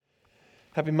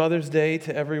Happy Mother's Day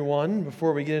to everyone.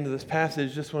 Before we get into this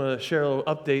passage, just want to share a little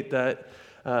update that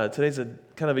today's a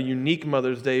kind of a unique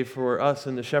Mother's Day for us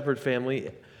in the Shepherd family.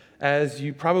 As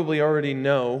you probably already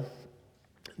know,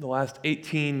 the last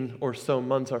 18 or so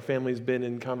months, our family's been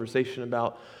in conversation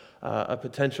about a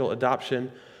potential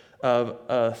adoption of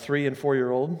a 3- and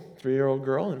 4-year-old, 3-year-old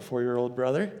girl and 4-year-old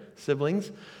brother,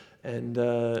 siblings. And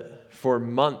for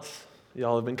months,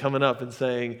 y'all have been coming up and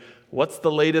saying, what's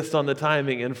the latest on the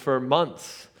timing? And for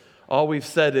months, all we've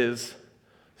said is,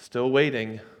 still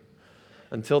waiting.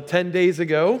 Until 10 days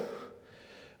ago,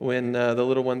 when the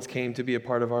little ones came to be a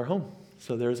part of our home.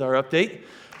 So there's our update.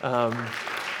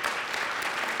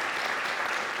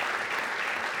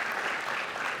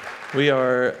 We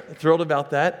are thrilled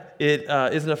about that. It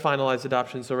isn't a finalized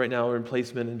adoption, so right now we're in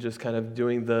placement and just kind of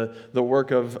doing the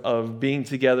work of being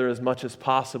together as much as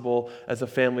possible as a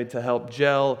family to help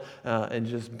gel and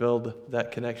just build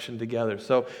that connection together.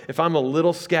 So if I'm a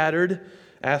little scattered,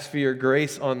 ask for your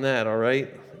grace on that, all right?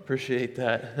 Appreciate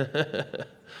that.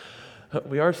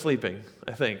 We are sleeping,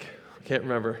 I think. I can't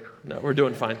remember. No, we're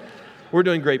doing fine. We're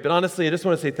doing great, but honestly, I just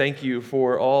want to say thank you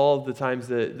for all the times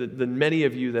that the many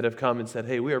of you that have come and said,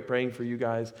 hey, we are praying for you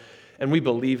guys, and we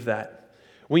believe that.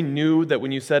 We knew that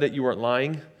when you said it, you weren't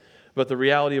lying, but the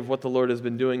reality of what the Lord has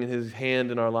been doing in His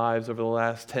hand in our lives over the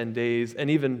last 10 days, and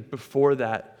even before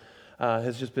that,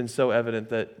 has just been so evident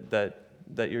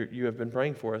that you have been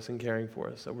praying for us and caring for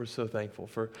us. So we're so thankful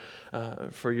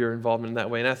for your involvement in that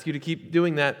way, and ask you to keep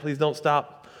doing that. Please don't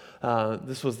stop.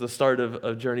 This was the start of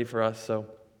a journey for us, so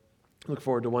look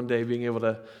forward to one day being able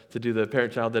to do the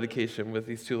parent-child dedication with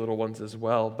these two little ones as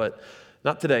well, but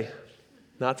not today.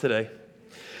 Not today.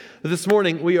 This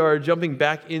morning, we are jumping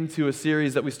back into a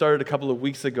series that we started a couple of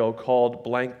weeks ago called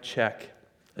Blank Check,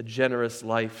 A Generous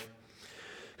Life.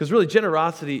 Because really,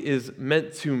 generosity is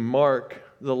meant to mark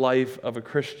the life of a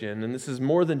Christian, and this is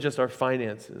more than just our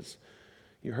finances.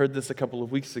 You heard this a couple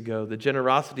of weeks ago. The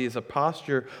generosity is a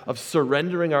posture of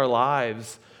surrendering our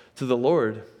lives to the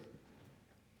Lord.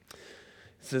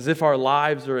 It's as if our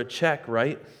lives are a check,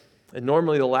 right? And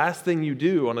normally the last thing you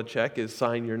do on a check is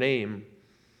sign your name.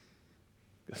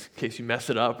 In case you mess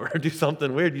it up or do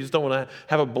something weird, you just don't want to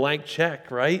have a blank check,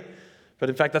 right? But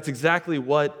in fact, that's exactly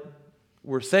what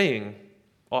we're saying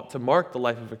ought to mark the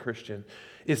life of a Christian,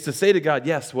 is to say to God,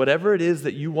 yes, whatever it is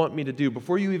that you want me to do,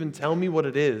 before you even tell me what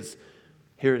it is,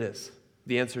 here it is.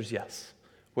 The answer is yes.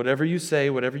 Whatever you say,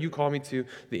 whatever you call me to,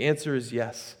 the answer is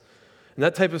yes. And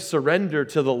that type of surrender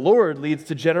to the Lord leads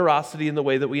to generosity in the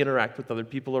way that we interact with other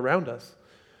people around us.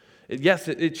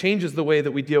 It changes the way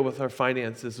that we deal with our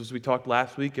finances, as we talked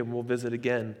last week, and we'll visit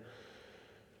again.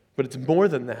 But it's more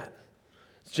than that.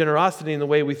 It's generosity in the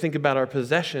way we think about our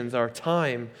possessions, our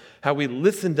time, how we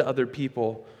listen to other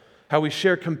people, how we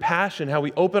share compassion, how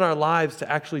we open our lives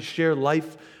to actually share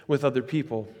life with other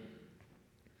people.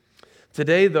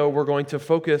 Today, though, we're going to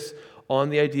focus on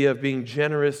the idea of being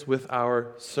generous with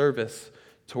our service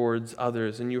towards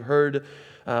others. And you heard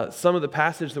some of the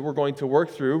passage that we're going to work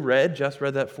through, Jess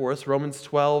read that for us, Romans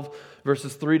 12,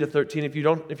 verses 3 to 13.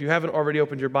 If you haven't already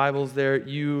opened your Bibles there,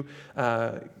 you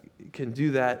can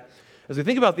do that. As we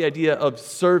think about the idea of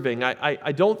serving,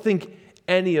 I don't think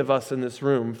any of us in this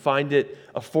room find it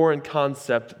a foreign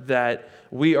concept that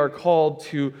we are called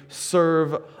to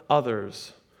serve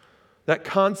others. That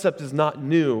concept is not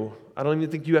new. I don't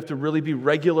even think you have to really be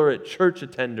regular at church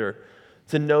attender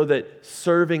to know that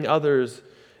serving others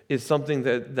is something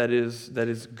that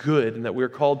is good and that we're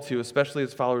called to, especially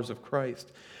as followers of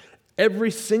Christ. Every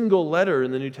single letter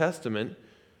in the New Testament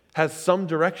has some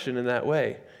direction in that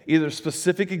way, either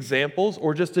specific examples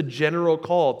or just a general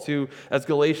call to, as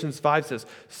Galatians 5 says,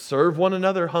 serve one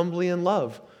another humbly in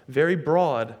love. Very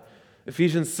broad.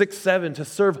 Ephesians 6:7, to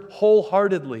serve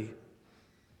wholeheartedly.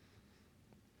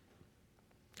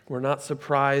 We're not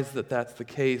surprised that that's the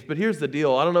case. But here's the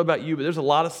deal. I don't know about you, but there's a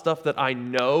lot of stuff that I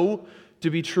know to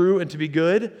be true and to be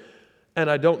good, and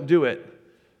I don't do it.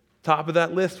 Top of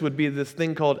that list would be this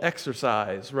thing called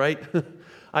exercise, right?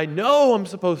 I know I'm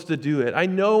supposed to do it. I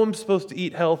know I'm supposed to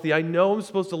eat healthy. I know I'm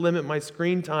supposed to limit my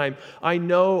screen time. I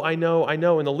know.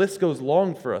 And the list goes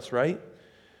long for us, right?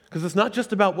 Because it's not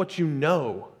just about what you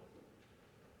know.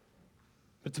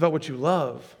 It's about what you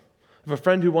love. I have a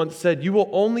friend who once said, you will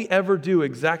only ever do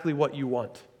exactly what you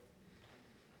want.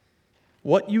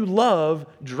 What you love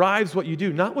drives what you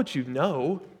do, not what you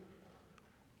know.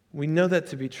 We know that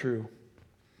to be true.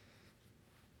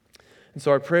 And so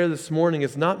our prayer this morning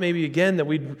is not maybe, again, that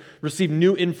we'd receive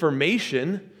new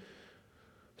information,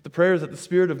 but the prayer is that the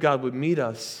Spirit of God would meet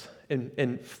us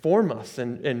and form us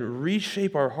and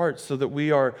reshape our hearts so that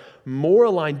we are more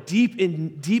aligned deep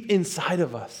inside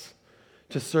of us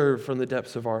to serve from the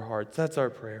depths of our hearts. That's our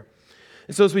prayer.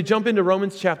 And so as we jump into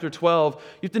Romans chapter 12,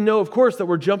 you have to know, of course, that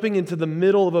we're jumping into the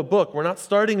middle of a book. We're not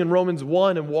starting in Romans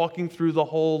 1 and walking through the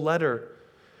whole letter.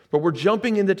 But we're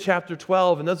jumping into chapter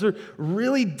 12, and those are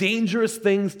really dangerous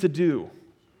things to do.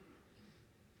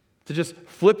 To just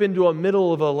flip into a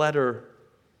middle of a letter.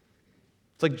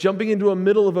 It's like jumping into a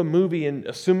middle of a movie and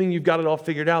assuming you've got it all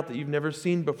figured out that you've never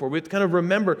seen before. We have to kind of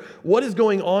remember what is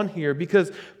going on here,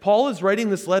 because Paul is writing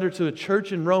this letter to a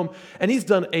church in Rome, and he's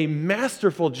done a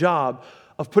masterful job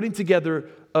of putting together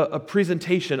a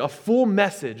presentation, a full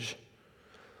message,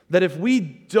 that if we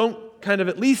don't kind of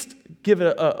at least give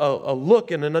it a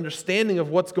look and an understanding of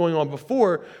what's going on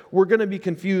before, we're going to be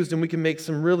confused and we can make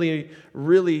some really,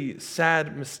 really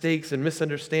sad mistakes and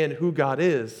misunderstand who God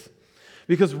is.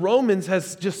 Because Romans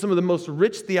has just some of the most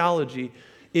rich theology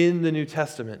in the New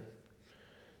Testament.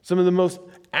 Some of the most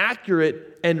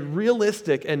accurate and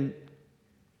realistic and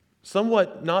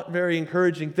somewhat not very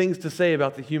encouraging things to say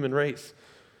about the human race.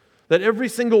 That every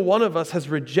single one of us has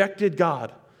rejected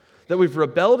God. That we've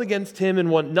rebelled against Him and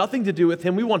want nothing to do with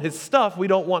Him. We want His stuff, we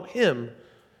don't want Him.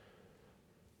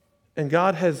 And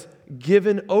God has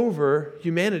given over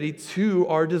humanity to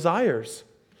our desires.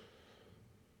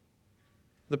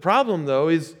 The problem, though,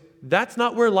 is that's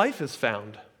not where life is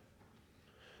found.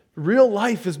 Real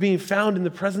life is being found in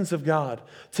the presence of God.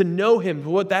 To know Him,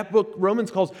 what that book,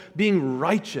 Romans, calls being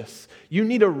righteous. You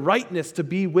need a rightness to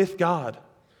be with God.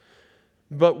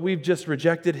 But we've just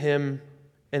rejected Him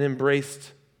and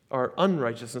embraced our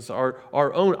unrighteousness, our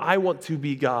own I want to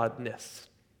be Godness.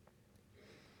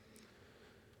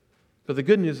 But the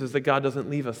good news is that God doesn't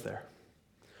leave us there.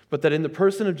 But that in the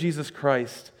person of Jesus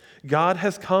Christ, God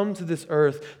has come to this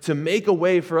earth to make a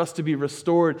way for us to be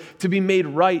restored, to be made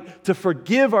right, to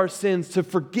forgive our sins, to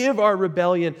forgive our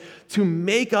rebellion, to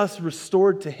make us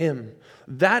restored to Him.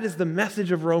 That is the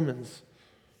message of Romans.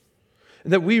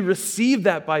 And that we receive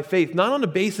that by faith, not on the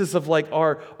basis of like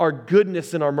our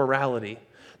goodness and our morality,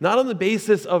 not on the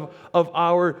basis of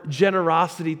our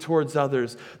generosity towards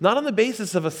others, not on the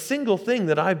basis of a single thing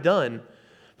that I've done,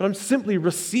 but I'm simply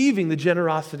receiving the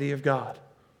generosity of God.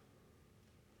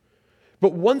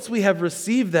 But once we have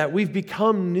received that, we've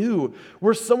become new.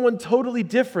 We're someone totally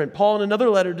different. Paul in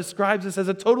another letter describes us as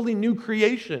a totally new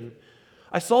creation.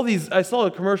 I saw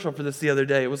a commercial for this the other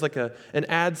day. It was like an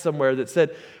ad somewhere that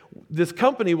said, this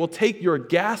company will take your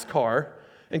gas car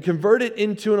and convert it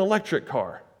into an electric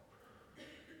car.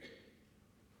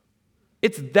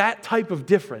 It's that type of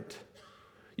different.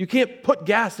 You can't put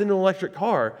gas in an electric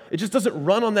car. It just doesn't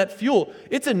run on that fuel.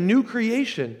 It's a new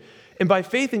creation. And by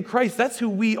faith in Christ, that's who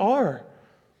we are.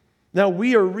 Now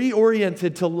we are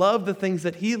reoriented to love the things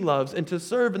that He loves and to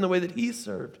serve in the way that He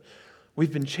served.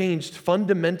 We've been changed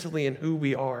fundamentally in who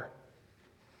we are.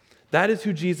 That is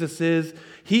who Jesus is.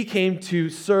 He came to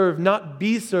serve, not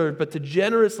be served, but to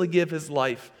generously give His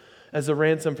life as a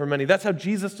ransom for many. That's how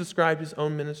Jesus described His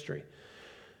own ministry.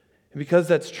 And because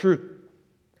that's true,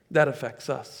 that affects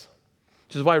us.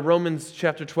 Which is why Romans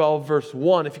chapter 12, verse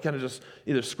 1, if you kind of just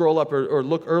either scroll up or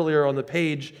look earlier on the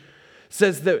page,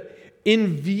 says that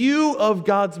in view of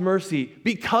God's mercy,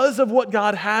 because of what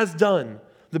God has done,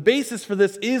 the basis for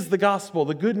this is the gospel,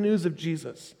 the good news of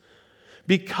Jesus.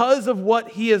 Because of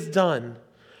what He has done,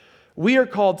 we are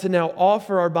called to now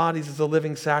offer our bodies as a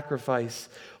living sacrifice,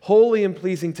 holy and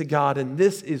pleasing to God, and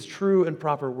this is true and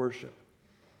proper worship.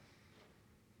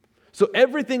 So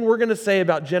everything we're going to say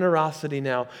about generosity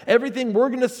now, everything we're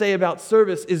going to say about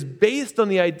service is based on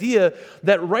the idea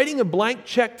that writing a blank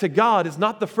check to God is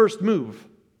not the first move.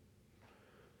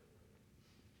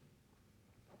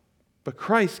 But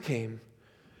Christ came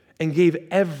and gave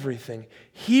everything.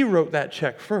 He wrote that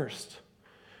check first,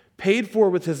 paid for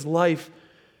with His life,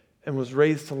 and was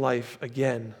raised to life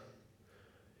again.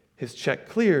 His check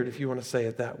cleared, if you want to say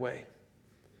it that way.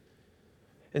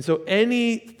 And so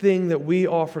anything that we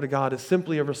offer to God is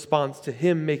simply a response to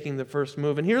Him making the first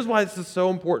move. And here's why this is so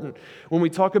important when we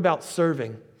talk about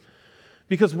serving.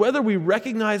 Because whether we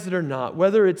recognize it or not,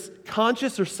 whether it's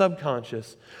conscious or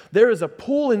subconscious, there is a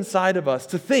pull inside of us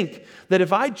to think that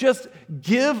if I just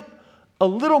give a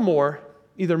little more,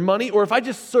 either money, or if I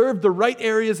just serve the right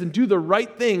areas and do the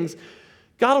right things,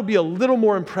 God will be a little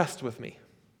more impressed with me.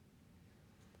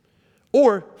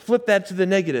 Or flip that to the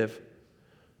negative.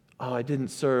 Oh, I didn't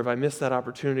serve, I missed that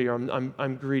opportunity, or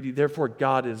I'm greedy, therefore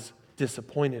God is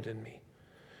disappointed in me.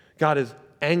 God is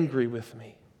angry with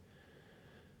me.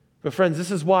 But friends,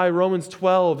 this is why Romans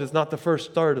 12 is not the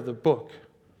first start of the book.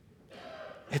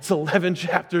 It's 11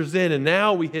 chapters in, and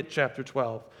now we hit chapter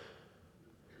 12.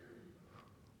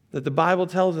 That the Bible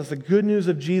tells us the good news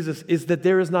of Jesus is that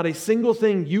there is not a single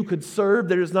thing you could serve,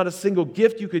 there is not a single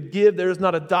gift you could give, there is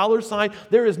not a dollar sign,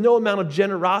 there is no amount of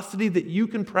generosity that you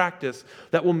can practice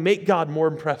that will make God more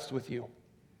impressed with you.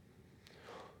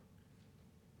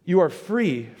 You are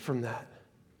free from that.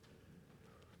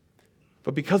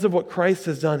 But because of what Christ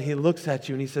has done, he looks at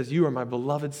you and he says, you are my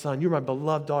beloved son, you're my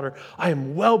beloved daughter, I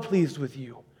am well pleased with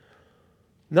you.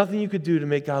 Nothing you could do to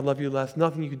make God love you less,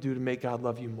 nothing you could do to make God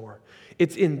love you more.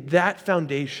 It's in that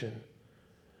foundation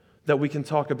that we can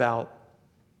talk about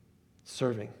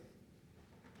serving.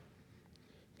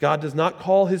 God does not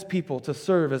call his people to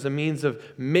serve as a means of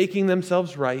making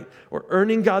themselves right or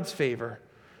earning God's favor,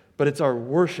 but it's our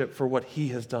worship for what he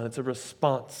has done. It's a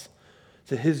response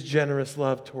to his generous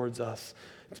love towards us.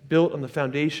 It's built on the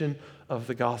foundation of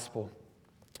the gospel.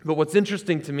 But what's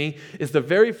interesting to me is the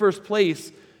very first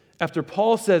place after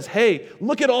Paul says, hey,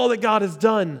 look at all that God has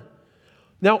done.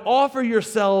 Now offer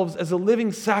yourselves as a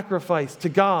living sacrifice to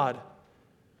God.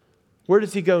 Where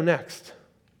does he go next?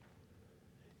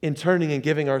 In turning and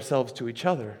giving ourselves to each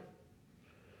other.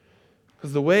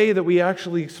 Because the way that we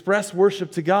actually express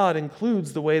worship to God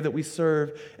includes the way that we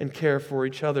serve and care for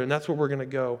each other. And that's where we're going to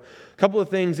go. A couple of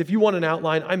things. If you want an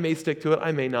outline, I may stick to it.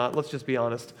 I may not. Let's just be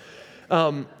honest.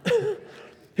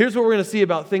 Here's what we're going to see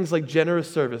about things like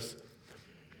generous service.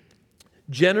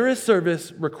 Generous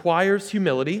service requires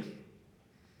humility.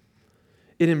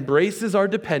 It embraces our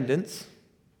dependence.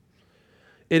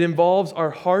 It involves our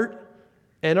heart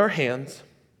and our hands.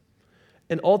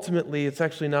 And ultimately, it's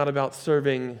actually not about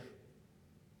serving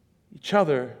each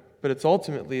other, but it's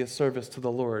ultimately a service to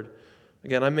the Lord.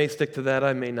 Again, I may stick to that,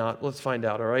 I may not. Let's find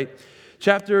out, all right?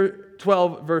 Chapter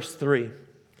 12, verse 3.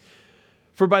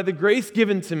 For by the grace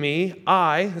given to me,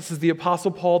 this is the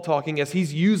Apostle Paul talking as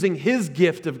he's using his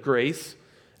gift of grace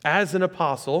as an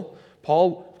apostle.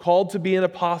 Paul called to be an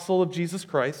apostle of Jesus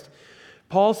Christ.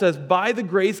 Paul says, by the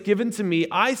grace given to me,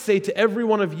 I say to every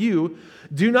one of you,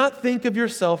 do not think of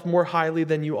yourself more highly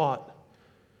than you ought,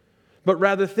 but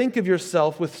rather think of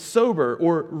yourself with sober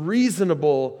or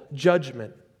reasonable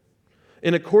judgment,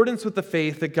 in accordance with the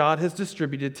faith that God has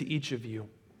distributed to each of you.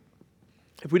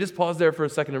 If we just pause there for a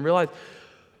second and realize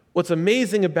what's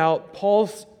amazing about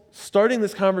Paul's starting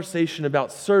this conversation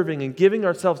about serving and giving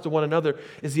ourselves to one another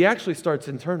is he actually starts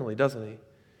internally, doesn't he?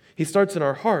 He starts in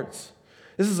our hearts.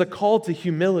 This is a call to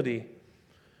humility.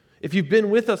 If you've been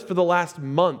with us for the last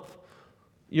month,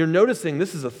 you're noticing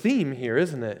this is a theme here,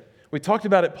 isn't it? We talked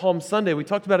about it Palm Sunday. We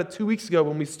talked about it 2 weeks ago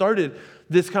when we started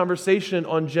this conversation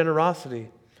on generosity.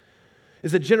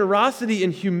 Is that generosity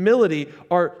and humility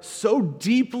are so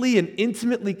deeply and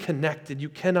intimately connected, you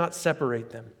cannot separate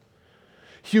them.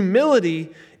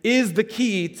 Humility is the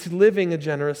key to living a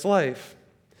generous life.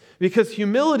 Because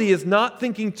humility is not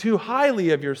thinking too highly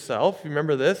of yourself,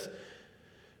 remember this,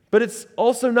 but it's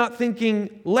also not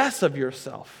thinking less of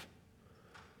yourself.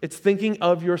 It's thinking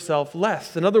of yourself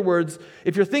less. In other words,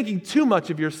 if you're thinking too much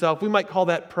of yourself, we might call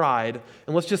that pride,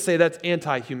 and let's just say that's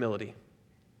anti-humility.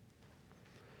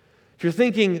 If you're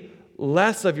thinking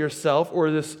less of yourself or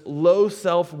this low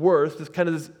self-worth,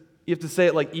 you have to say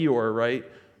it like Eeyore, right?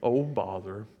 Oh,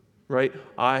 bother, right?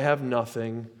 I have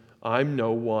nothing. I'm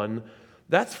no one.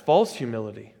 That's false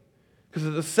humility. Because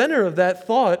at the center of that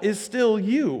thought is still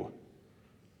you.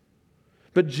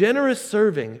 But generous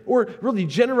serving, or really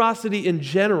generosity in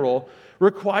general,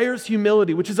 requires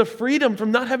humility, which is a freedom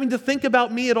from not having to think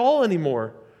about me at all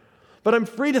anymore. But I'm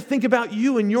free to think about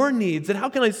you and your needs, and how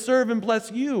can I serve and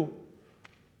bless you?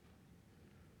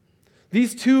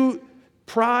 These two,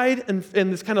 pride and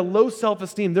this kind of low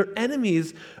self-esteem, they're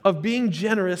enemies of being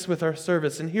generous with our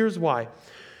service. And here's why.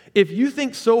 If you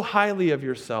think so highly of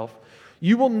yourself,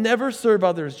 you will never serve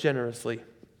others generously.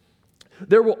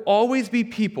 There will always be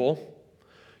people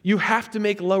you have to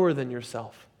make lower than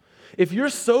yourself. If you're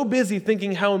so busy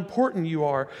thinking how important you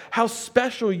are, how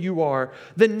special you are,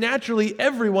 then naturally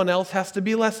everyone else has to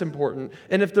be less important.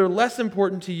 And if they're less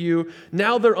important to you,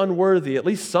 now they're unworthy. At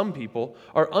least some people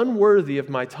are unworthy of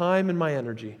my time and my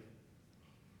energy.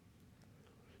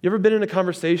 You ever been in a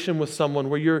conversation with someone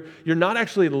where you're not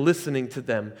actually listening to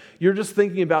them? You're just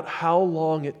thinking about how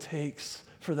long it takes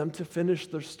for them to finish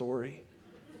their story.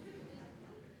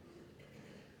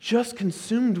 Just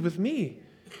consumed with me.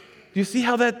 Do you see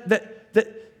how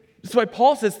that's why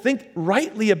Paul says, think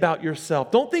rightly about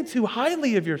yourself. Don't think too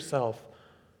highly of yourself.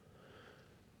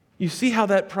 You see how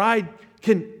that pride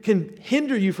can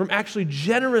hinder you from actually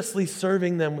generously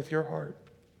serving them with your heart.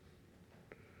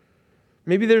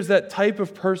 Maybe there's that type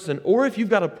of person, or if you've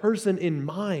got a person in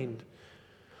mind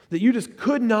that you just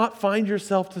could not find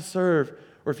yourself to serve,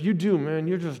 or if you do, man,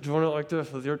 you're just doing it like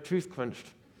this with your teeth clenched.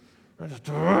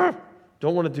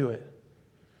 don't want to do it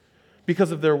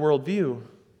because of their worldview,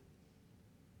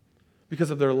 because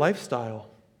of their lifestyle,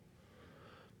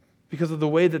 because of the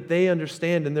way that they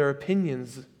understand and their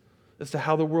opinions as to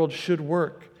how the world should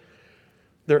work,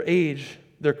 their age,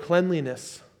 their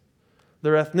cleanliness,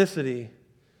 their ethnicity,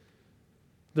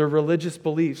 their religious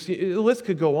beliefs. The list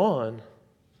could go on.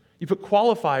 You put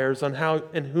qualifiers on how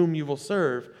and whom you will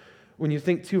serve when you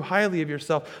think too highly of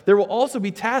yourself. There will also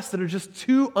be tasks that are just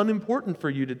too unimportant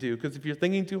for you to do, because if you're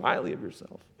thinking too highly of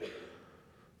yourself,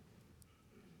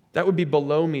 that would be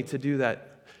below me to do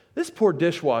that. This poor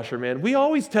dishwasher, man. We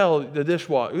always tell the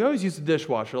dishwasher, we always use the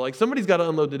dishwasher, like somebody's got to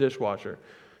unload the dishwasher.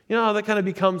 You know how that kind of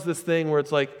becomes this thing where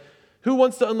it's like, who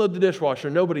wants to unload the dishwasher?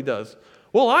 Nobody does.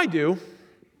 Well, I do.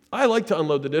 I like to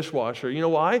unload the dishwasher. You know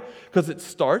why? Because it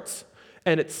starts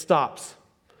and it stops,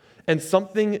 and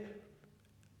something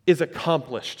is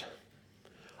accomplished.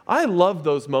 I love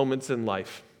those moments in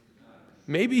life.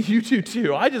 Maybe you do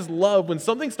too. I just love when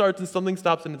something starts and something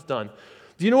stops and it's done.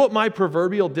 Do you know what my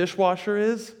proverbial dishwasher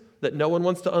is that no one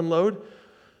wants to unload?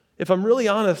 If I'm really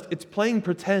honest, it's playing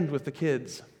pretend with the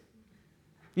kids.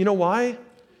 You know why?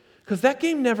 Because that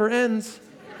game never ends.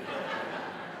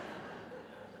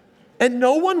 And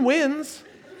no one wins.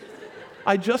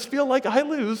 I just feel like I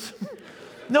lose.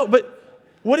 No, but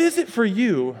what is it for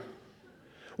you?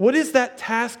 What is that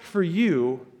task for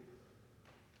you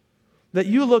that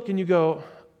you look and you go,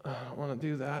 I don't want to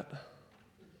do that?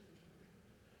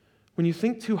 When you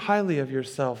think too highly of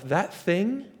yourself, that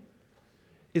thing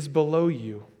is below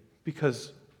you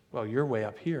because, well, you're way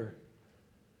up here.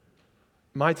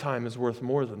 My time is worth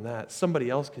more than that. Somebody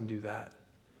else can do that.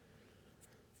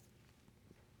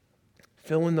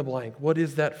 Fill in the blank. What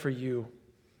is that for you?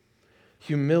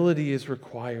 Humility is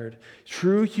required.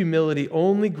 True humility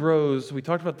only grows. We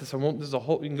talked about this. You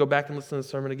can go back and listen to the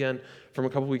sermon again from a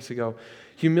couple weeks ago.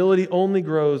 Humility only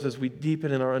grows as we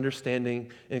deepen in our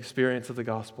understanding and experience of the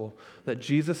gospel, that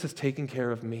Jesus has taken care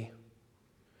of me.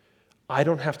 I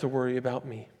don't have to worry about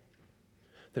me.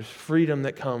 There's freedom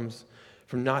that comes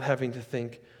from not having to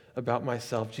think about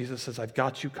myself. Jesus says, I've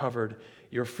got you covered.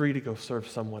 You're free to go serve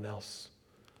someone else.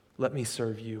 Let me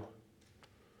serve you.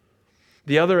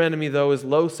 The other enemy, though, is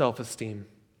low self-esteem.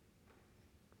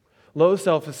 Low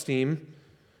self-esteem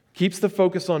keeps the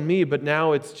focus on me, but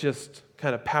now it's just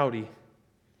kind of pouty.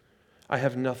 I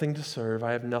have nothing to serve.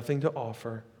 I have nothing to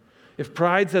offer. If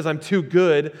pride says I'm too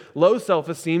good, low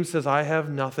self-esteem says I have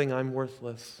nothing, I'm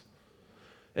worthless.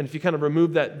 And if you kind of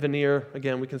remove that veneer,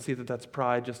 again, we can see that that's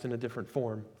pride just in a different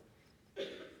form.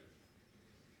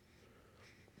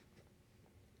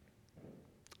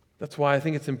 That's why I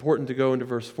think it's important to go into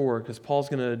verse 4, because Paul's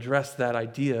going to address that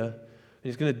idea, and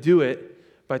he's going to do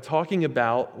it by talking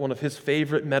about one of his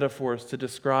favorite metaphors to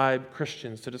describe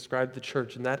Christians, to describe the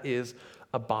church, and that is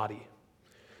a body.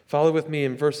 Follow with me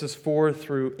in verses 4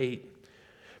 through 8.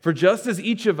 For just as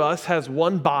each of us has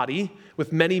one body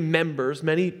with many members,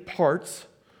 many parts,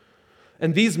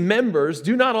 and these members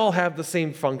do not all have the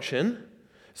same function,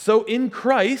 so in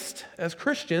Christ, as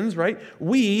Christians, right,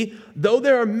 we, though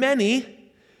there are many,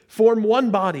 form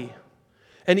one body,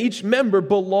 and each member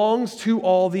belongs to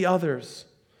all the others.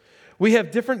 We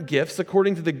have different gifts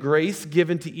according to the grace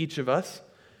given to each of us.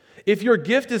 If your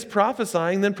gift is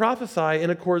prophesying, then prophesy in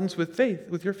accordance with faith,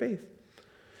 with your faith.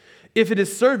 If it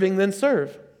is serving, then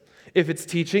serve. If it's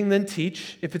teaching, then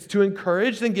teach. If it's to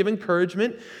encourage, then give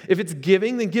encouragement. If it's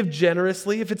giving, then give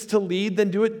generously. If it's to lead, then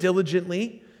do it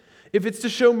diligently. If it's to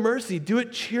show mercy, do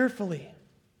it cheerfully.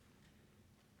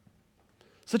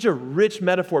 Such a rich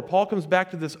metaphor. Paul comes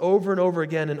back to this over and over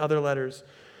again in other letters.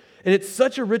 And it's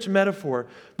such a rich metaphor.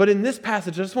 But in this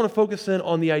passage, I just want to focus in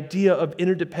on the idea of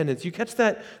interdependence. You catch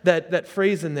that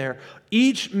phrase in there.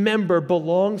 Each member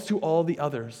belongs to all the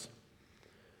others.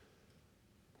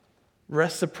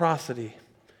 Reciprocity.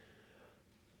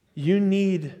 You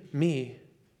need me.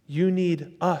 You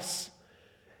need us.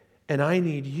 And I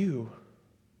need you.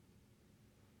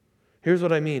 Here's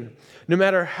what I mean. No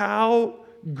matter how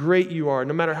great you are,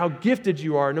 no matter how gifted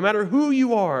you are, no matter who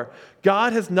you are,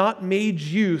 God has not made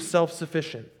you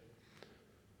self-sufficient.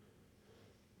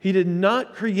 He did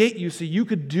not create you so you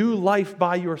could do life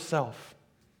by yourself.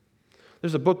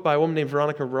 There's a book by a woman named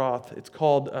Veronica Roth. It's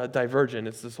called Divergent.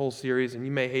 It's this whole series, and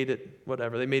you may hate it,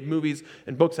 whatever. They made movies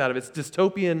and books out of it. It's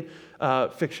dystopian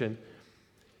fiction.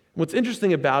 What's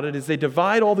interesting about it is they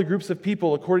divide all the groups of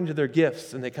people according to their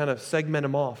gifts, and they kind of segment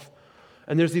them off.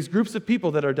 And there's these groups of people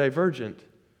that are divergent,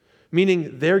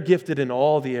 meaning they're gifted in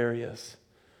all the areas.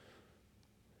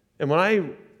 And when I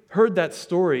heard that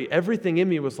story, everything in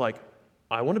me was like,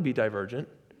 I want to be divergent.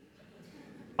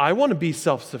 I want to be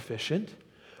self-sufficient.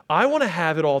 I want to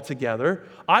have it all together.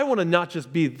 I want to not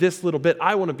just be this little bit.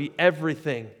 I want to be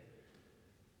everything.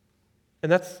 And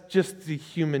that's just the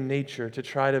human nature, to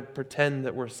try to pretend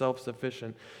that we're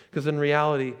self-sufficient. Because in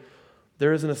reality,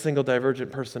 there isn't a single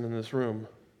divergent person in this room.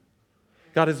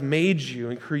 God has made you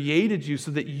and created you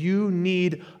so that you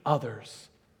need others.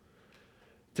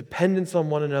 Dependence on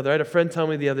one another. I had a friend tell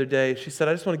me the other day, she said,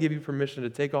 I just want to give you permission to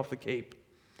take off the cape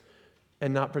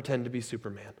and not pretend to be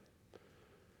Superman.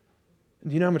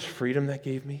 Do you know how much freedom that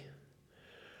gave me?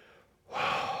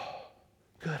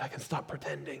 Good, I can stop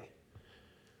pretending.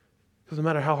 Because no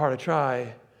matter how hard I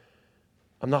try,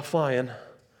 I'm not flying. I'm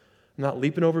not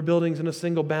leaping over buildings in a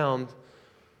single bound.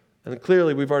 And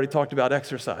clearly, we've already talked about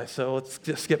exercise, so let's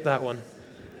just skip that one.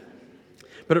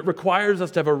 But it requires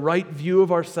us to have a right view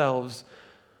of ourselves.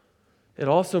 It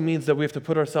also means that we have to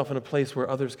put ourselves in a place where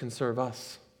others can serve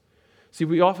us. See,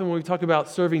 we often, when we talk about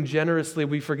serving generously,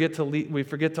 we forget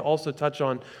to also touch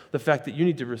on the fact that you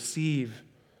need to receive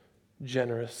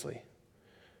generously.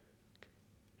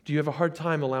 Do you have a hard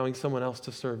time allowing someone else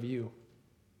to serve you?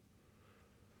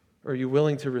 Or are you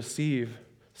willing to receive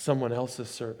someone else's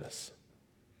service?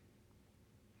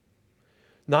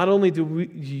 Not only do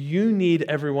you need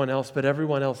everyone else, but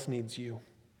everyone else needs you.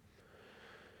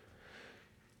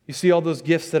 You see all those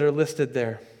gifts that are listed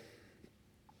there.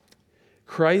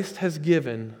 Christ has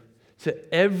given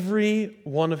to every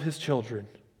one of his children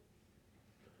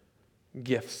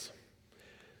gifts.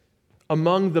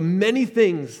 Among the many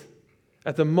things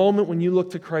at the moment when you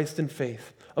look to Christ in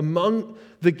faith, among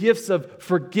the gifts of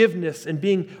forgiveness and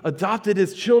being adopted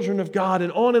as children of God,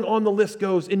 and on the list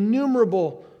goes,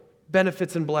 innumerable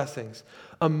benefits and blessings.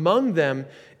 Among them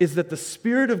is that the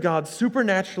Spirit of God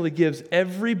supernaturally gives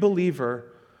every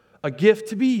believer a gift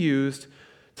to be used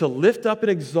to lift up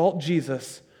and exalt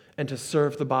Jesus and to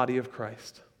serve the body of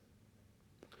Christ.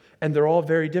 And they're all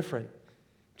very different,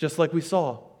 just like we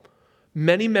saw.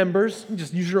 Many members,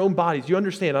 just use your own bodies. You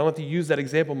understand, I don't have to use that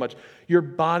example much. Your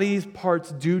body's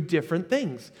parts do different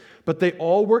things, but they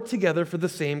all work together for the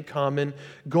same common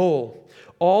goal.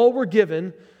 All were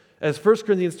given, as 1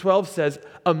 Corinthians 12 says,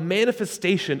 a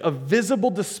manifestation, a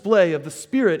visible display of the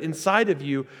Spirit inside of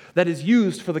you that is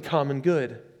used for the common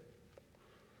good.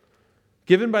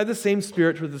 Given by the same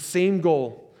Spirit for the same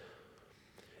goal.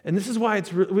 And this is why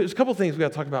there's a couple things we got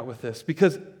to talk about with this.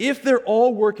 Because if they're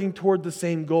all working toward the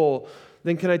same goal,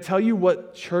 then can I tell you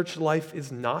what church life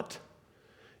is not?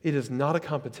 It is not a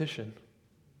competition.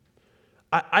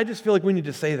 I just feel like we need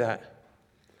to say that.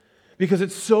 Because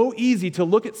it's so easy to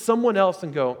look at someone else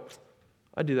and go,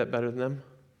 I do that better than them.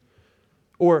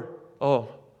 Or, oh,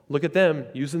 look at them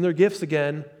using their gifts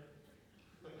again,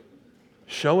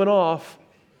 showing off.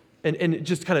 And it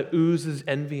just kind of oozes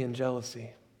envy and jealousy.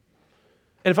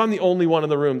 And if I'm the only one in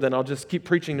the room, then I'll just keep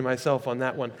preaching to myself on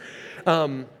that one.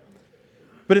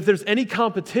 But if there's any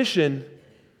competition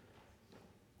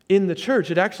in the church,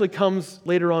 it actually comes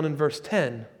later on in verse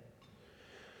 10.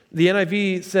 The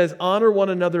NIV says, honor one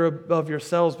another above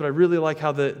yourselves, but I really like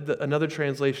how another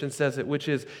translation says it, which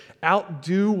is,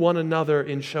 outdo one another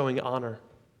in showing honor.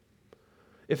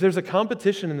 If there's a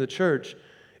competition in the church,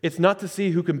 it's not to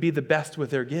see who can be the best with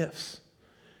their gifts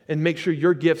and make sure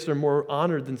your gifts are more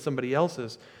honored than somebody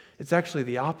else's. It's actually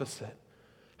the opposite.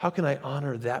 How can I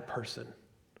honor that person?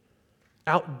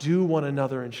 Outdo one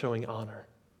another in showing honor.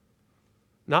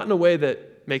 Not in a way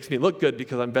that makes me look good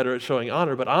because I'm better at showing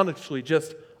honor, but honestly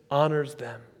just honors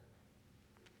them.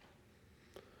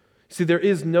 See, there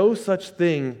is no such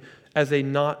thing as a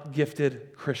not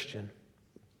gifted Christian.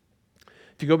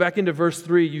 If you go back into verse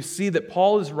 3, you see that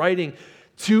Paul is writing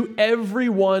to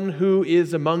everyone who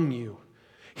is among you.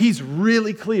 He's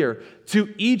really clear.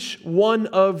 To each one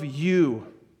of you.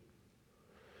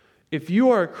 If you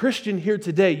are a Christian here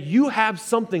today, you have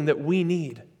something that we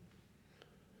need.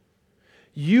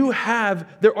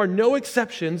 There are no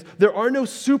exceptions. There are no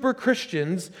super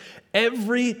Christians.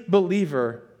 Every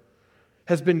believer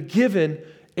has been given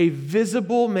a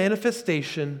visible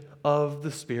manifestation of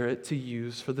the Spirit to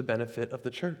use for the benefit of the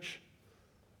church.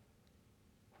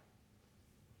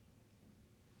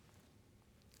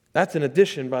 That's in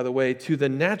addition, by the way, to the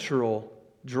natural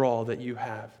draw that you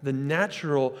have, the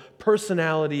natural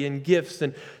personality and gifts.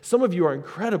 And some of you are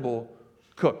incredible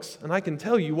cooks, and I can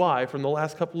tell you why from the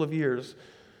last couple of years.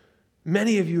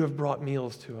 Many of you have brought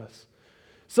meals to us.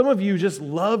 Some of you just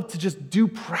love to just do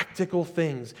practical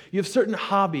things. You have certain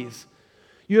hobbies.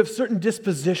 You have certain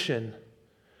disposition.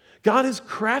 God has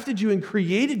crafted you and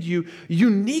created you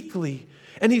uniquely.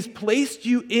 And He's placed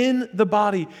you in the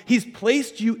body. He's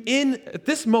placed you in, at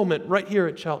this moment, right here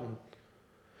at Chelton.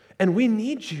 And we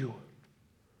need you.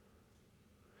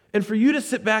 And for you to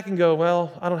sit back and go,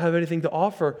 well, I don't have anything to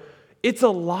offer, it's a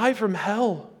lie from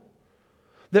hell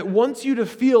that wants you to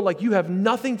feel like you have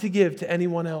nothing to give to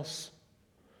anyone else.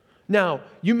 Now,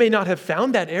 you may not have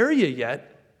found that area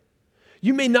yet.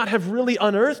 You may not have really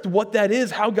unearthed what that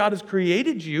is, how God has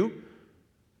created you,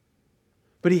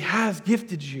 but He has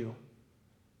gifted you.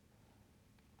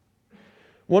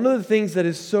 One of the things that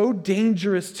is so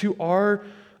dangerous to our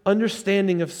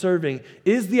understanding of serving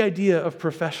is the idea of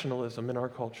professionalism in our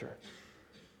culture.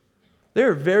 There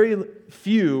are very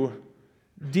few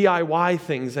DIY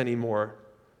things anymore.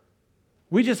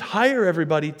 We just hire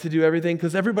everybody to do everything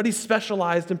because everybody's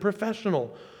specialized and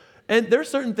professional. And there are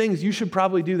certain things you should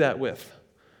probably do that with.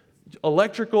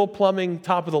 Electrical, plumbing,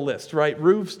 top of the list, right?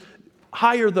 Roofs,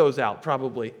 hire those out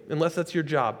probably, unless that's your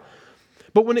job.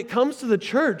 But when it comes to the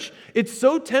church, it's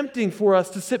so tempting for us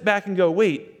to sit back and go,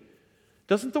 wait,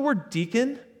 doesn't the word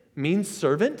deacon mean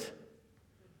servant?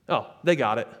 Oh, they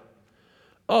got it.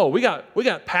 Oh, we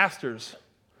got pastors.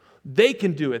 They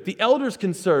can do it. The elders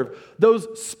can serve.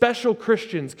 Those special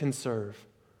Christians can serve.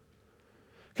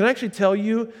 Can I actually tell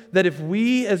you that if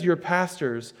we as your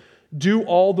pastors do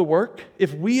all the work,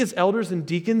 if we as elders and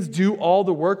deacons do all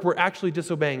the work, we're actually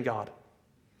disobeying God.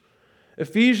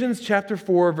 Ephesians chapter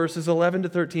 4, verses 11 to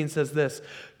 13 says this: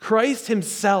 Christ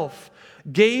Himself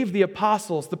gave the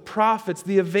apostles, the prophets,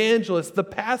 the evangelists, the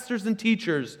pastors and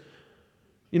teachers.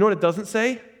 You know what it doesn't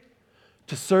say?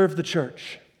 To serve the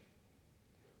church.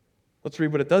 Let's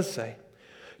read what it does say.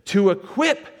 To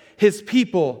equip His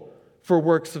people for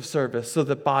works of service so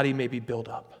the body may be built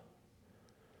up.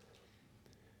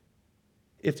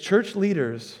 If church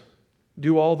leaders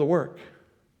do all the work,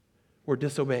 we're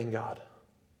disobeying God.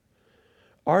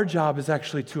 Our job is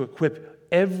actually to equip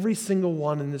every single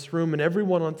one in this room and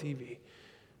everyone on TV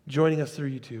joining us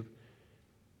through YouTube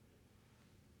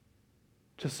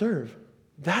to serve.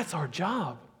 That's our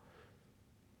job.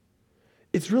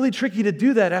 It's really tricky to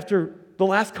do that after the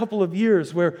last couple of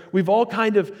years where we've all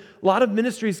a lot of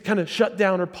ministries kind of shut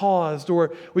down or paused,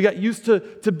 or we got used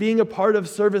to being a part of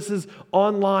services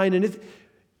online, and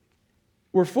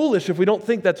we're foolish if we don't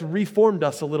think that's reformed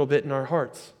us a little bit in our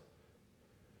hearts.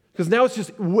 Because now it's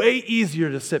just way easier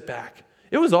to sit back.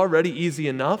 It was already easy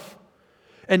enough.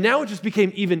 And now it just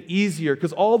became even easier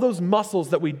because all those muscles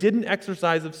that we didn't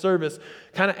exercise of service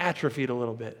kind of atrophied a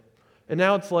little bit. And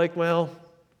now it's like, well,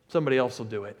 somebody else will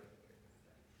do it.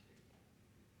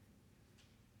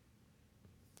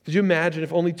 Could you imagine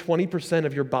if only 20%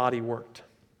 of your body worked?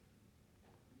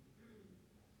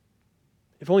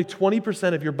 If only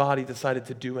 20% of your body decided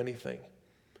to do anything.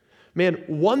 Man,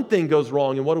 one thing goes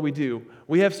wrong, and what do?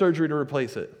 We have surgery to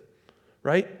replace it,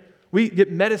 right? We get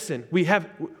medicine. We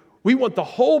want the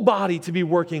whole body to be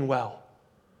working well.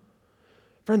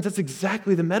 Friends, that's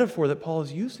exactly the metaphor that Paul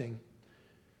is using.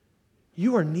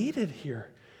 You are needed here.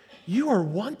 You are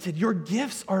wanted. Your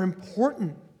gifts are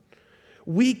important.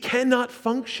 We cannot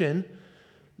function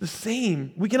the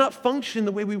same. We cannot function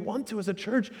the way we want to as a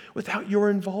church without your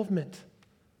involvement.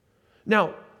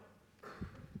 Now,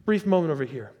 brief moment over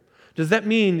here. Does that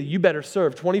mean that you better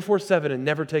serve 24/7 and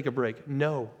never take a break?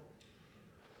 No.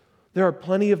 There are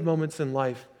plenty of moments in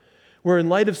life where, in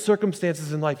light of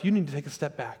circumstances in life, you need to take a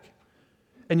step back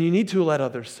and you need to let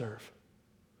others serve.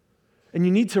 And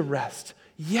you need to rest.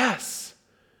 Yes.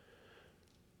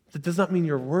 That does not mean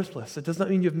you're worthless. It does not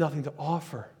mean you have nothing to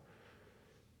offer.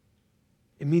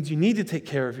 It means you need to take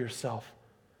care of yourself.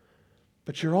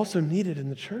 But you're also needed in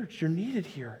the church. You're needed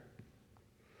here.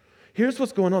 Here's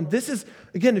what's going on. This is,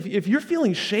 again, if you're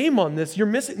feeling shame on this, you're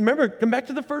missing. Remember, come back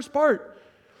to the first part.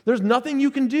 There's nothing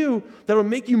you can do that will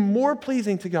make you more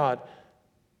pleasing to God.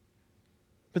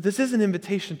 But this is an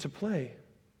invitation to play.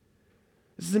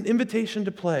 This is an invitation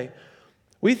to play.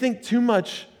 We think too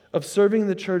much of serving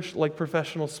the church like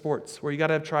professional sports, where you got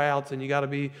to have tryouts and you got to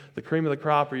be the cream of the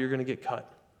crop or you're going to get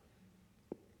cut.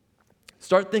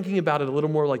 Start thinking about it a little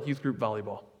more like youth group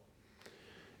volleyball.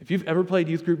 If you've ever played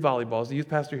youth group volleyball, as a youth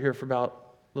pastor here for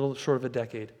about a little short of a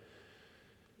decade,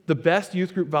 the best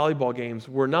youth group volleyball games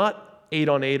were not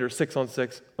 8-on-8 or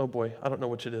 6-on-6. Oh boy, I don't know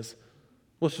which it is.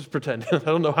 Let's just pretend. I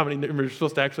don't know how many numbers you're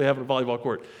supposed to actually have in a volleyball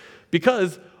court.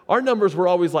 Because our numbers were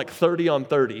always like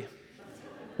 30-on-30,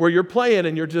 where you're playing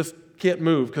and you just can't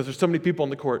move because there's so many people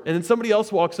on the court. And then somebody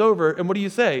else walks over, and what do you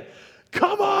say?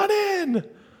 Come on in.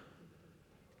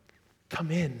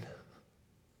 Come in.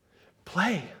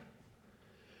 Play.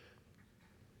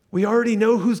 We already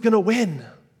know who's going to win.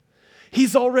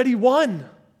 He's already won.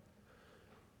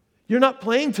 You're not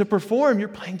playing to perform, you're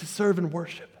playing to serve and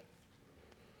worship.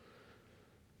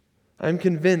 I'm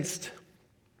convinced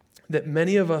that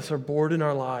many of us are bored in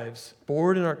our lives,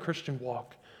 bored in our Christian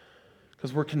walk,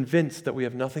 because we're convinced that we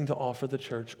have nothing to offer the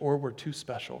church or we're too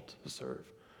special to serve.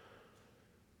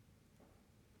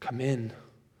 Come in.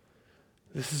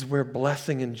 This is where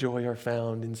blessing and joy are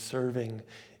found, in serving,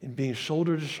 in being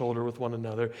shoulder to shoulder with one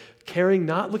another, caring,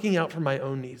 not looking out for my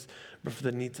own needs, but for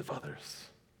the needs of others.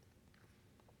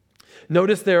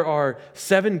 Notice there are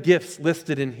 7 gifts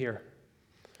listed in here.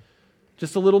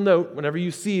 Just a little note, whenever you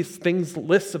see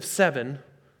lists of 7,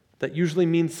 that usually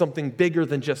means something bigger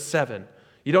than just 7.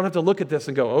 You don't have to look at this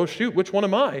and go, oh shoot, which one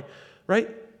am I? Right?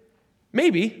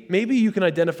 Maybe you can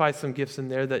identify some gifts in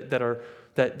there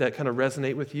that kind of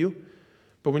resonate with you.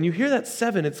 But when you hear that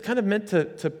 7, it's kind of meant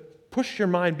to push your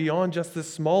mind beyond just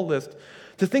this small list,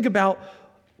 to think about,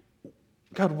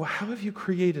 God, how have you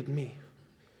created me?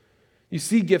 You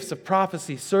see gifts of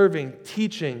prophecy, serving,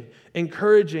 teaching,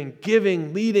 encouraging,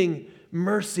 giving, leading,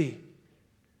 mercy.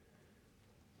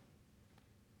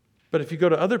 But if you go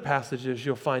to other passages,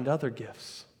 you'll find other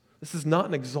gifts. This is not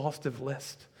an exhaustive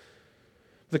list.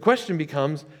 The question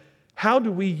becomes, how do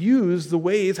we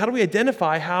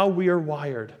identify how we are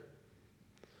wired?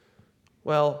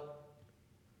 Well,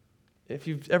 if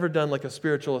you've ever done like a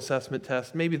spiritual assessment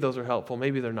test, maybe those are helpful,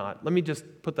 maybe they're not. Let me just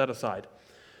put that aside.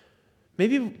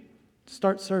 Maybe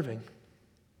start serving.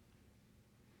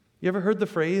 You ever heard the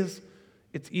phrase,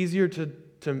 it's easier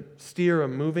to steer a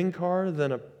moving car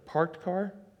than a parked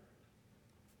car?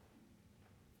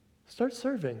 Start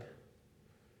serving.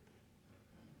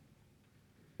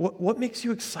 What makes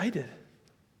you excited?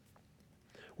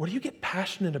 What do you get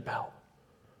passionate about?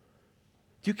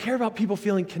 Do you care about people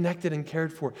feeling connected and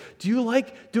cared for? Do you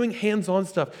like doing hands-on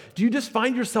stuff? Do you just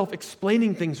find yourself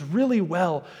explaining things really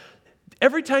well?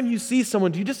 Every time you see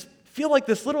someone, do you just feel like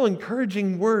this little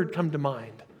encouraging word come to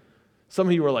mind? Some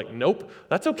of you are like, nope,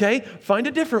 that's okay. Find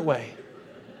a different way.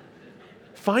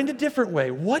 Find a different way.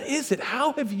 What is it?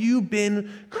 How have you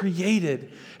been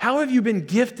created? How have you been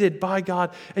gifted by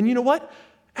God? And you know what?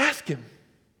 Ask Him.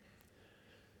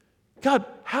 God,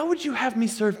 how would you have me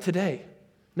serve today?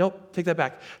 Nope, take that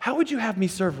back. How would you have me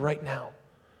serve right now?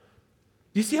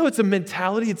 Do you see how it's a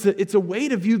mentality? It's a way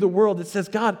to view the world that says,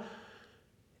 God,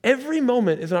 every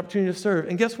moment is an opportunity to serve.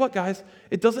 And guess what, guys?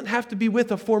 It doesn't have to be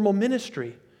with a formal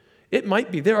ministry. It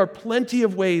might be. There are plenty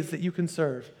of ways that you can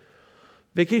serve.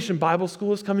 Vacation Bible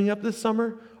School is coming up this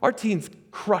summer. Our teens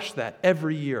crush that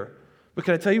every year. But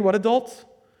can I tell you what, adults?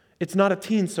 It's not a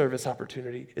teen service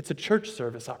opportunity. It's a church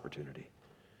service opportunity.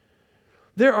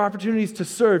 There are opportunities to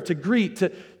serve, to greet, to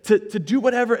do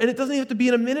whatever, and it doesn't even have to be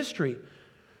in a ministry.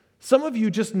 Some of you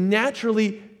just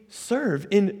naturally serve,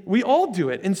 we all do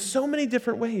it in so many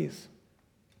different ways.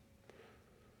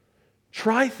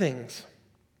 Try things.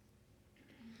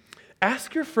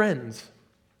 Ask your friends.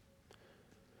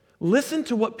 Listen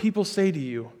to what people say to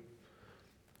you.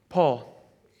 Paul,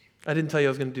 I didn't tell you I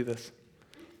was going to do this.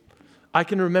 I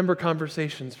can remember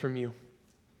conversations from you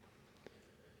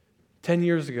 10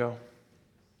 years ago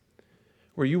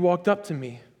where you walked up to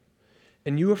me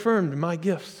and you affirmed my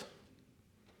gifts.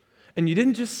 And you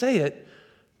didn't just say it,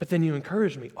 but then you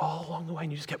encouraged me all along the way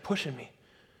and you just kept pushing me.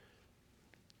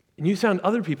 And you found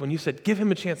other people and you said, give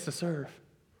him a chance to serve.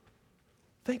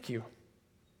 Thank you.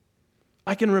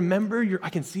 I can remember I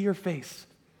can see your face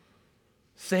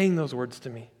saying those words to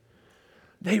me.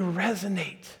 They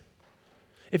resonate.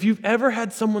 If you've ever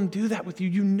had someone do that with you,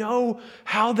 you know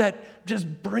how that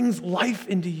just brings life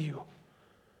into you.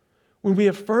 When we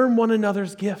affirm one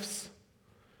another's gifts.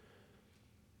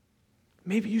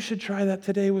 Maybe you should try that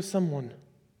today with someone.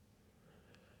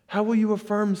 How will you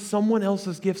affirm someone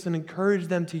else's gifts and encourage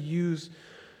them to use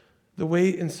the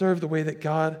way and serve the way that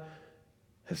God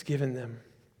has given them?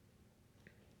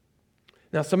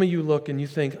 Now, some of you look and you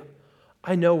think,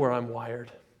 I know where I'm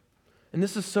wired. And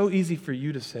this is so easy for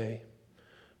you to say.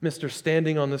 Mr.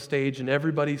 Standing on the stage and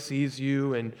everybody sees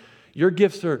you and your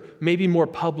gifts are maybe more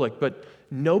public, but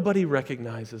nobody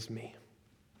recognizes me.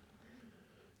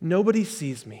 Nobody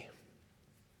sees me.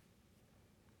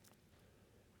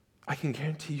 I can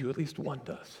guarantee you at least one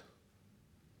does.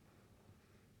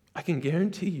 I can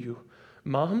guarantee you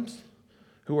moms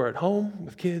who are at home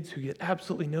with kids who get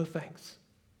absolutely no thanks.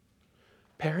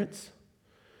 Parents,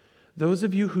 those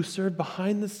of you who serve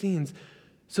behind the scenes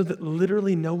so that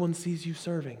literally no one sees you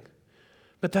serving.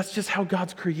 But that's just how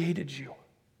God's created you.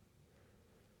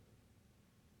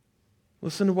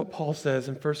 Listen to what Paul says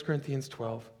in 1 Corinthians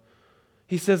 12.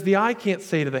 He says, the eye can't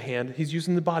say to the hand, he's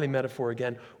using the body metaphor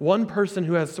again, one person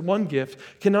who has one gift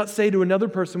cannot say to another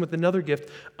person with another gift,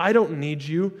 I don't need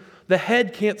you. The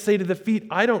head can't say to the feet,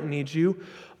 I don't need you.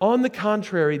 On the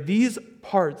contrary,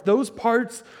 those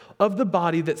parts of the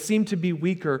body that seem to be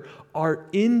weaker are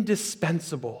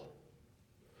indispensable.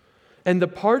 And the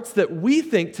parts that we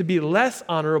think to be less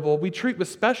honorable, we treat with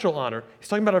special honor. He's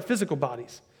talking about our physical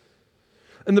bodies.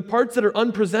 And the parts that are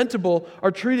unpresentable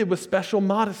are treated with special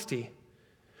modesty,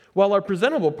 while our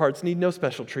presentable parts need no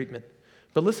special treatment.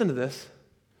 But listen to this.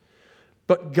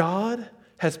 But God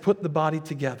has put the body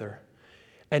together,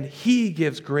 and He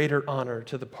gives greater honor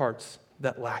to the parts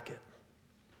that lack it.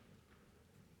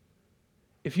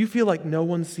 If you feel like no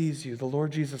one sees you, the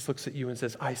Lord Jesus looks at you and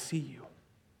says, I see you.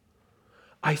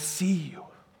 I see you.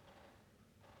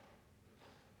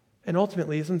 And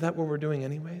ultimately, isn't that what we're doing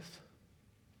anyways?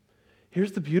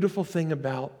 Here's the beautiful thing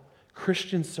about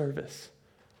Christian service.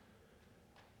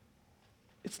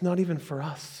 It's not even for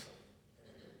us.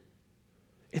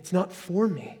 It's not for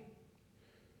me.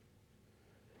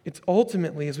 It's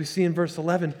ultimately, as we see in verse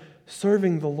 11,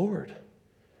 serving the Lord.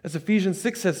 As Ephesians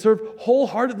 6 says, serve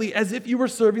wholeheartedly as if you were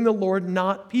serving the Lord,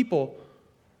 not people.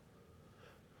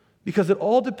 Because it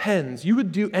all depends. You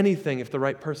would do anything if the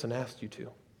right person asked you to.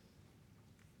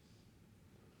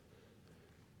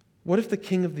 What if the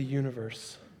King of the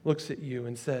universe looks at you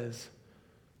and says,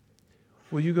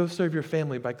 will you go serve your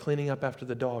family by cleaning up after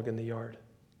the dog in the yard?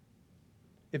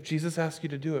 If Jesus asked you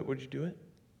to do it, would you do it?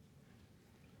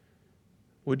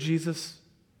 Would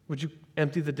you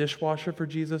empty the dishwasher for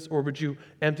Jesus? Or would you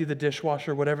empty the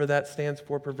dishwasher, whatever that stands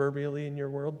for proverbially in your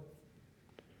world?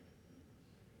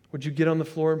 Would you get on the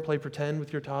floor and play pretend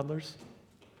with your toddlers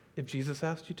if Jesus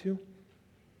asked you to?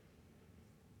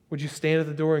 Would you stand at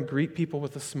the door and greet people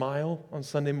with a smile on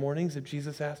Sunday mornings if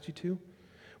Jesus asked you to?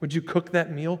 Would you cook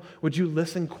that meal? Would you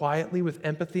listen quietly with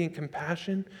empathy and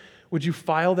compassion? Would you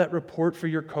file that report for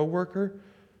your coworker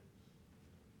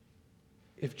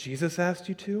if Jesus asked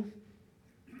you to?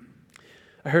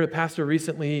 I heard a pastor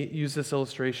recently use this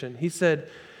illustration. He said,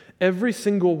 every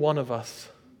single one of us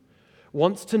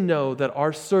wants to know that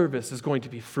our service is going to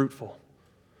be fruitful.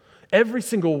 Every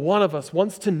single one of us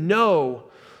wants to know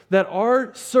that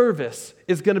our service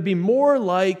is going to be more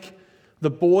like the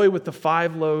boy with the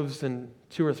 5 loaves and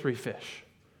 2 or 3 fish,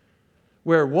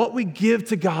 where what we give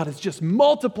to God is just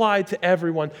multiplied to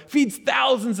everyone, feeds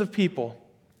thousands of people.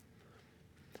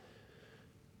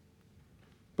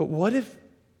 But what if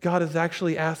God is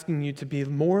actually asking you to be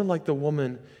more like the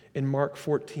woman in Mark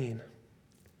 14,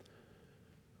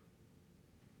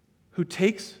 who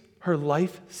takes her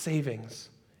life savings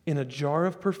in a jar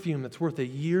of perfume that's worth a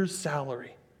year's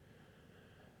salary,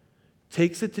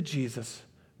 takes it to Jesus,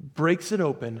 breaks it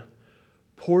open,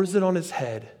 pours it on his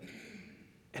head,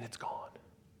 and it's gone?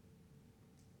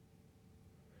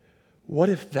 What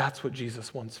if that's what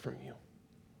Jesus wants from you?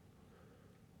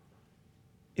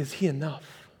 Is He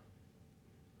enough?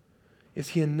 Is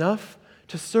He enough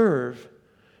to serve,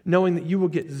 knowing that you will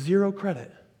get 0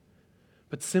 credit,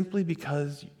 but simply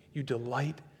because you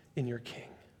delight in your King?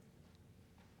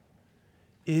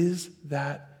 Is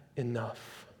that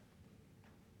enough?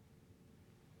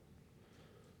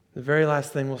 The very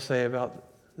last thing we'll say about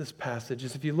this passage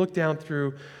is if you look down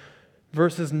through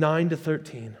verses 9 to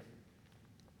 13,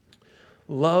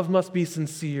 love must be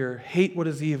sincere, hate what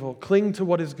is evil, cling to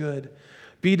what is good,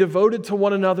 be devoted to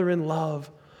one another in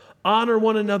love, honor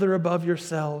one another above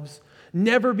yourselves,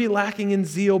 never be lacking in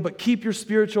zeal, but keep your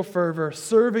spiritual fervor,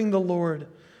 serving the Lord.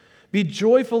 Be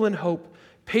joyful in hope,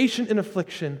 patient in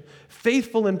affliction,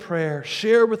 faithful in prayer,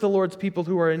 share with the Lord's people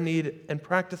who are in need, and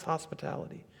practice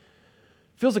hospitality.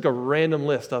 Feels like a random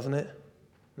list, doesn't it?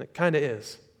 And it kind of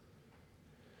is.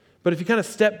 But if you kind of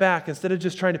step back, instead of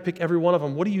just trying to pick every one of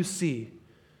them, what do you see?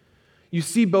 You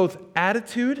see both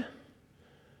attitude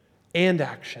and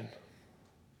action.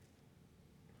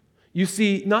 You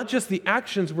see not just the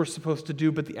actions we're supposed to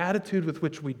do, but the attitude with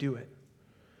which we do it.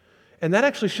 And that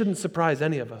actually shouldn't surprise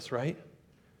any of us, right?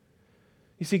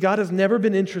 You see, God has never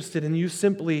been interested in you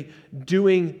simply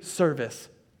doing service.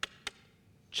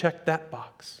 Check that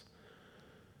box.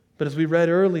 But as we read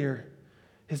earlier,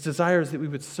 His desire is that we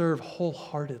would serve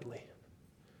wholeheartedly.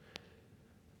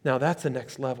 Now that's the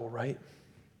next level, right?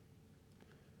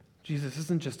 Jesus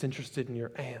isn't just interested in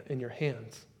your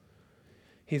hands.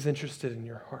 He's interested in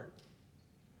your heart.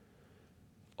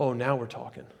 Oh, now we're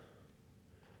talking.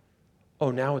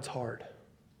 Oh, now it's hard.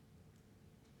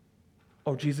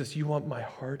 Oh, Jesus, you want my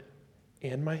heart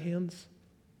and my hands?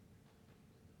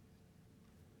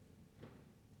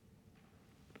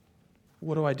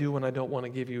 What do I do when I don't want to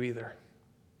give you either?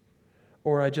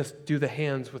 Or I just do the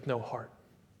hands with no heart?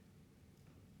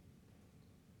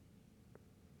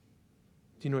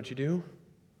 Do you know what you do?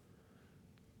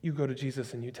 You go to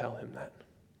Jesus and you tell Him that.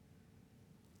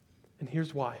 And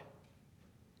here's why.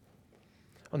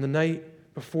 On the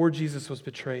night before Jesus was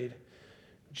betrayed,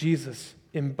 Jesus,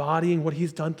 embodying what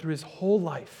He's done through His whole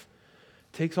life,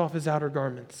 takes off His outer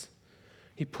garments,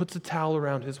 He puts a towel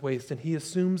around his waist and he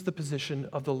assumes the position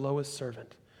of the lowest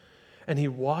servant. And he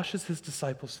washes his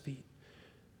disciples' feet.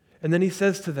 And then he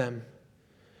says to them,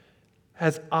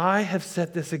 as I have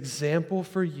set this example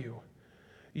for you,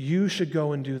 you should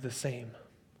go and do the same.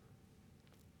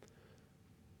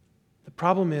 The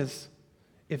problem is,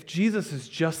 if Jesus is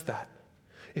just that,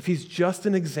 if he's just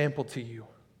an example to you,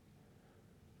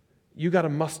 you got to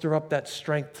muster up that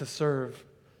strength to serve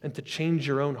and to change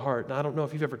your own heart. And I don't know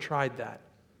if you've ever tried that,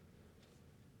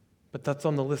 but that's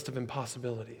on the list of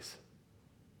impossibilities.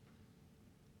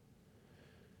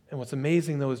 And what's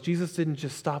amazing, though, is Jesus didn't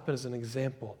just stop it as an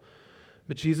example,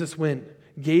 but Jesus went,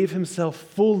 gave himself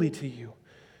fully to you,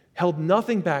 held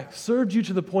nothing back, served you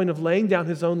to the point of laying down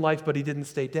his own life, but he didn't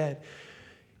stay dead.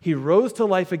 He rose to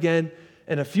life again,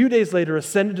 and a few days later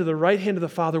ascended to the right hand of the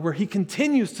Father, where he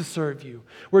continues to serve you,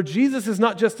 where Jesus is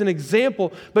not just an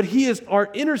example, but he is our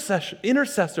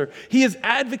intercessor. He is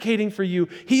advocating for you.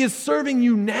 He is serving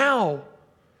you now.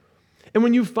 And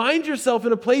when you find yourself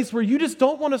in a place where you just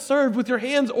don't want to serve with your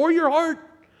hands or your heart,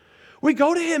 we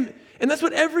go to him. And that's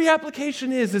what every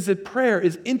application is a prayer,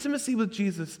 is intimacy with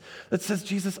Jesus that says,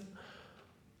 Jesus,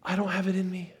 I don't have it in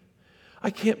me. I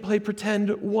can't play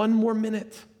pretend one more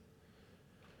minute.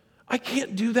 I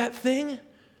can't do that thing,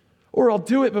 or I'll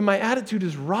do it, but my attitude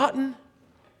is rotten.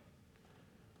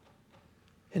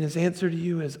 And his answer to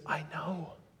you is, I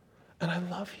know, and I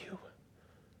love you.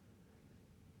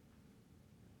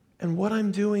 And what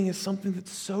I'm doing is something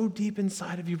that's so deep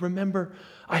inside of you. Remember,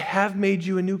 I have made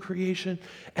you a new creation,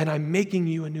 and I'm making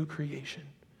you a new creation.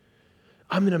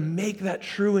 I'm going to make that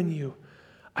true in you.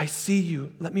 I see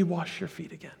you. Let me wash your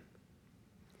feet again.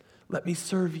 Let me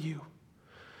serve you.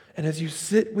 And as you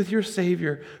sit with your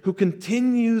Savior, who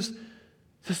continues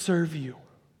to serve you,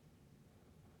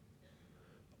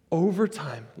 over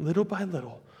time, little by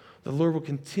little, the Lord will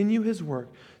continue his work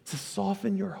to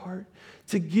soften your heart,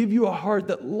 to give you a heart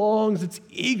that longs, it's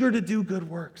eager to do good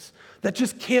works, that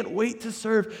just can't wait to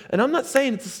serve. And I'm not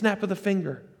saying it's a snap of the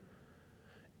finger.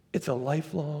 It's a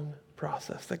lifelong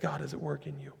process that God is at work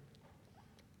in you.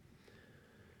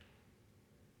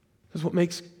 Because what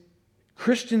makes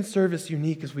Christian service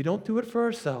unique is we don't do it for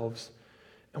ourselves,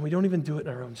 and we don't even do it in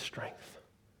our own strength.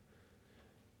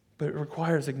 But it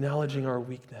requires acknowledging our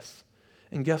weakness.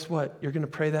 And guess what? You're going to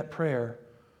pray that prayer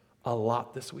a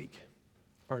lot this week,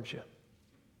 aren't you?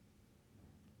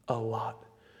 A lot.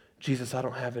 Jesus, I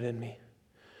don't have it in me.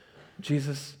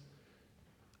 Jesus,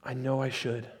 I know I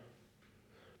should,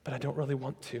 but I don't really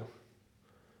want to.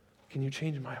 Can you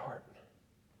change my heart?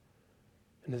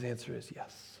 And his answer is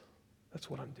yes.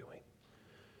 That's what I'm doing.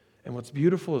 And what's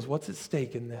beautiful is what's at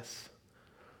stake in this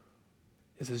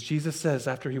is, as Jesus says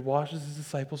after he washes his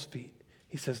disciples' feet,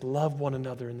 he says, love one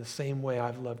another in the same way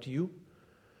I've loved you.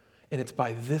 And it's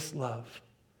by this love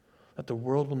that the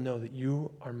world will know that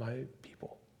you are my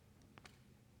people.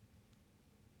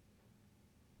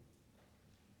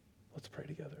 Let's pray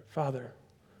together. Father,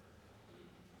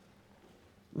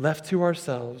 left to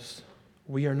ourselves,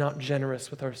 we are not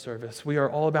generous with our service. We are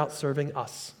all about serving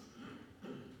us.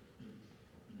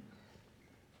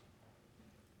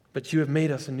 But you have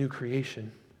made us a new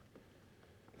creation.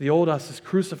 The old us is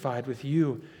crucified with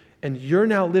you, and you're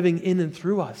now living in and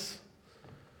through us.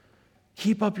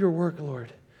 Keep up your work,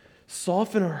 Lord.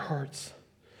 Soften our hearts.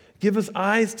 Give us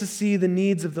eyes to see the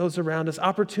needs of those around us,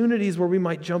 opportunities where we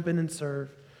might jump in and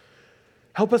serve.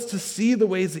 Help us to see the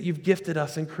ways that you've gifted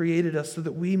us and created us so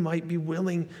that we might be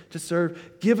willing to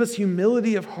serve. Give us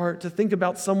humility of heart to think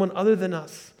about someone other than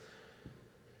us.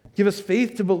 Give us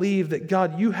faith to believe that,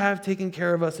 God, you have taken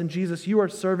care of us, and Jesus, you are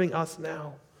serving us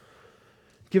now.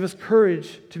 Give us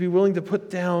courage to be willing to put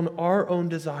down our own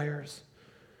desires,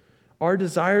 our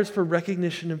desires for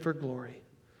recognition and for glory,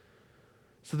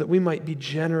 so that we might be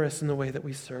generous in the way that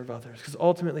we serve others. Because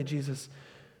ultimately, Jesus,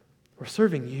 we're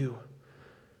serving you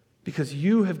because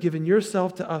you have given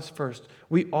yourself to us first.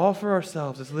 We offer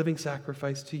ourselves as living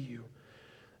sacrifice to you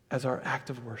as our act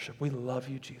of worship. We love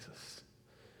you, Jesus.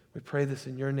 We pray this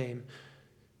in your name.